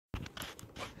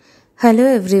Hello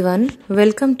everyone,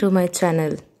 welcome to my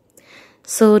channel.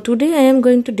 So today I am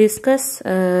going to discuss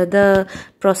the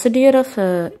procedure of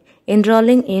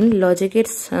enrolling in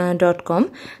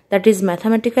LogiQids.com, that is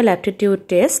mathematical aptitude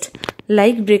test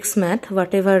like BRICSMATH,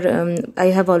 whatever I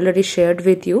have already shared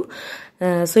with you.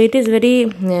 So it is very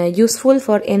useful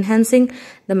for enhancing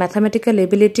the mathematical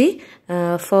ability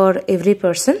for every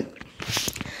person.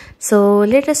 So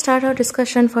let us start our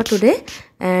discussion for today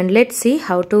and let's see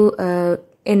how to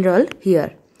enroll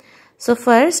here. So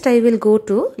first I will go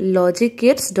to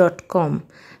LogiQids.com.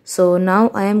 So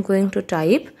now I am going to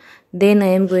type, then I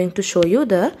am going to show you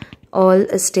the all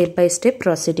step-by-step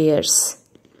procedures.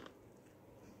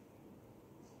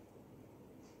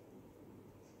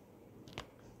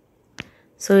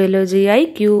 So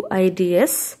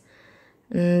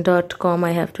LogiQids.com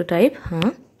I have to type.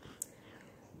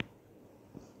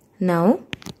 Now,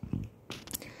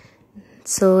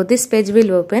 so this page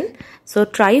will open. So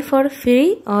try for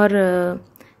free, or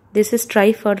this is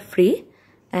try for free,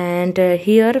 and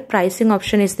here pricing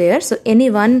option is there. So any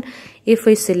one, if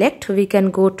we select, we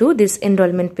can go to this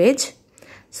enrollment page.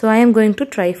 So I am going to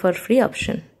try for free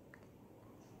option.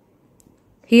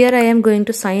 Here I am going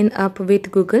to sign up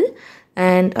with Google,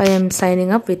 and I am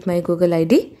signing up with my Google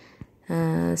ID.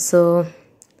 So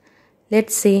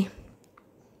let's see.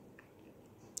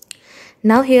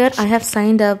 Now here I have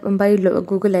signed up by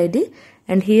Google ID,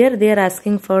 and here they are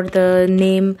asking for the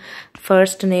name,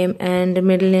 first name and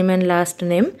middle name and last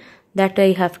name that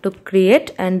I have to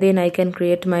create, and then I can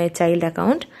create my child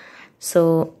account.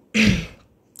 So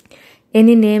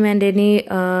any name and any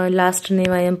last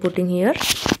name I am putting here.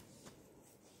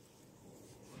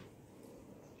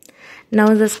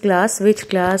 Now this class, which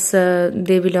class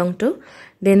they belong to,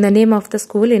 then the name of the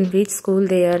school, in which school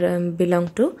they are belong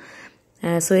to.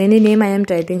 So any name I am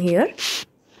typing here.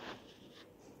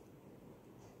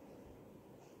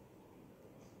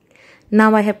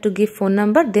 Now I have to give phone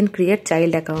number, then create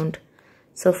child account.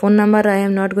 So phone number I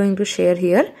am not going to share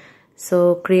here.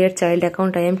 So create child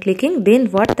account I am clicking. Then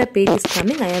what the page is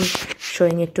coming, I am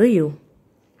showing it to you.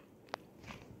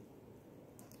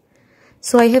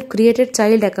 So I have created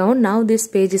child account. Now this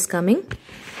page is coming.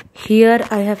 Here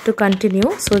I have to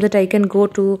continue so that I can go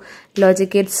to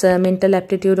LogiQids Mental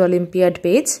Aptitude Olympiad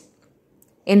page,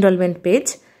 enrollment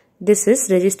page. This is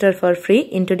register for free,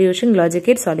 introducing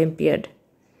LogiQids Olympiad.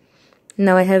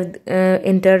 Now I have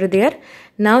entered there.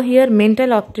 Now here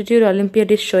Mental Aptitude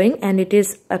Olympiad is showing, and it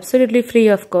is absolutely free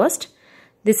of cost.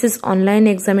 This is online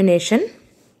examination,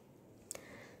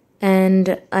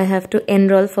 and I have to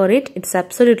enroll for it. It's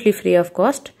absolutely free of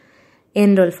cost.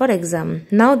 Enroll for exam.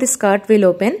 Now this card will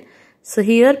open. So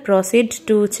here proceed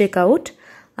to check out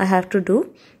I have to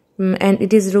do, and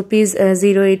it is rupees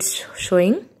 0 it's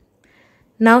showing.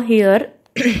 Now here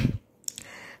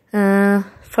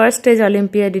first stage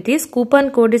Olympiad it is.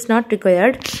 Coupon code is not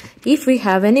required. If we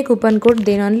have any coupon code,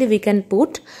 then only we can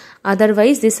put.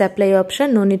 Otherwise this apply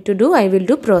option no need to do. I will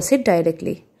do proceed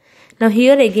directly. Now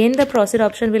here again the proceed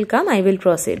option will come. I will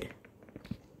proceed.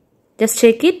 Just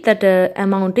check it that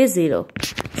amount is 0.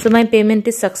 So my payment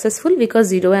is successful because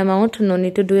 0 amount, no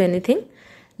need to do anything.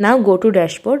 Now go to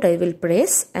dashboard, I will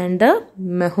press, and the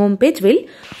home page will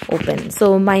open.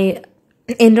 So my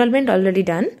enrollment already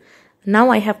done.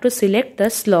 Now I have to select the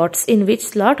slots, in which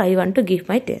slot I want to give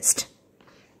my test.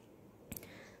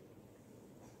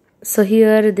 So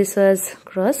here this was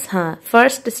cross.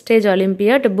 First stage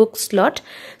Olympiad book slot.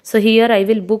 So here I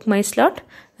will book my slot.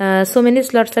 So many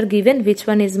slots are given. Which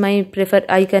one is my prefer?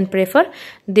 I can prefer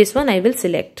this one. I will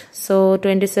select. So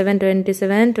 27,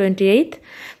 27, 28.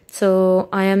 So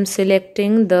I am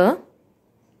selecting the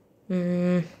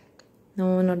no,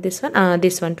 not this one.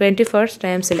 This one, 21st. I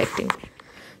am selecting.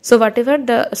 So whatever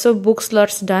the book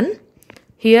slots done.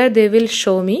 Here they will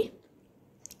show me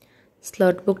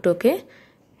slot booked. Okay.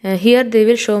 Here they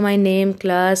will show my name,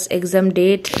 class, exam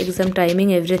date, exam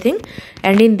timing, everything,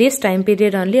 and in this time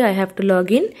period only I have to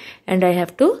log in and I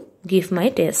have to give my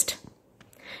test,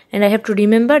 and I have to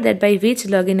remember that by which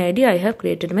login ID I have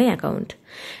created my account.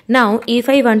 Now if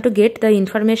I want to get the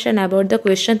information about the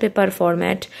question paper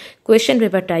format, question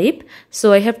paper type,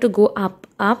 so I have to go up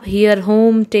here,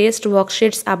 home, test,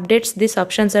 worksheets, updates. These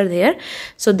options are there.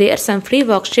 So there are some free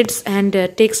worksheets and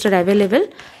text are available.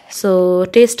 So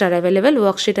tests are available.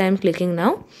 Worksheet I am clicking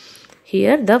now.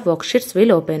 Here the worksheets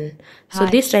will open. So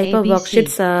this type of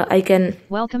worksheets I can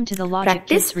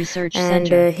practice, and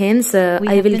hence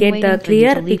I will get the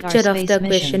clear picture of the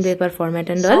question paper format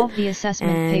and all.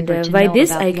 And by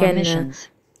this I can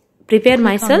prepare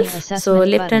myself. So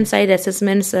left hand side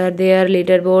assessments are there,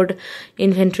 leaderboard,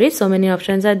 inventory. So many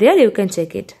options are there. You can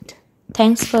check it.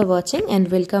 Thanks for watching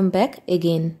and welcome back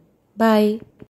again. Bye.